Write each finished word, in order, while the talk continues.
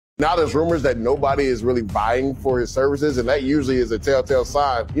Now there's rumors that nobody is really vying for his services, and that usually is a telltale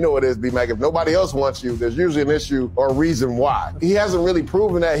sign. You know what it is, B-Mac. If nobody else wants you, there's usually an issue or a reason why. He hasn't really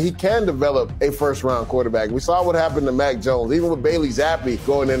proven that he can develop a first-round quarterback. We saw what happened to Mac Jones, even with Bailey Zappi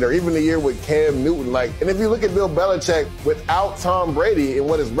going in there, even the year with Cam Newton. And if you look at Bill Belichick without Tom Brady and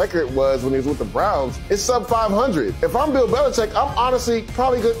what his record was when he was with the Browns, it's sub 500. If I'm Bill Belichick, I'm honestly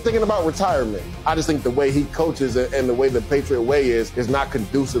probably thinking about retirement. I just think the way he coaches and the way the Patriot way is not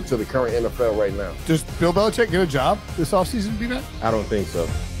conducive to the current NFL right now. Does Bill Belichick get a job this offseason, B-Mac? I don't think so.